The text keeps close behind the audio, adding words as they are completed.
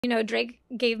You know, Drake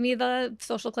gave me the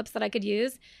social clips that I could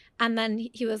use. And then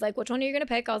he was like, which one are you going to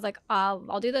pick? I was like,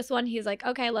 I'll do this one. He's like,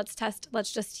 okay, let's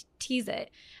just tease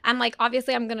it. And like,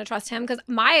 obviously I'm going to trust him because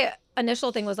my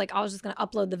initial thing was like, I was just going to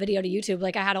upload the video to YouTube.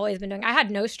 Like I had always been doing. I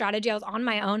had no strategy. I was on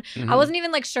my own. I wasn't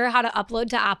even like sure how to upload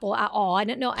to Apple at all. I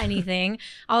didn't know anything.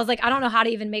 I was like, I don't know how to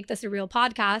even make this a real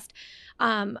podcast.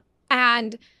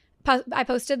 And I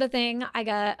posted the thing. I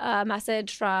got a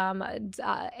message from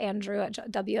Andrew at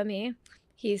WME.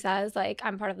 He says, like,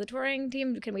 I'm part of the touring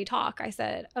team. Can we talk? I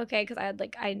said, okay, because I had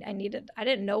like I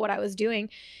didn't know what I was doing.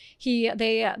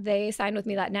 They signed with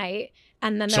me that night,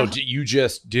 and then so you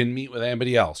just didn't meet with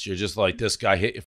anybody else. You're just like, this guy hit you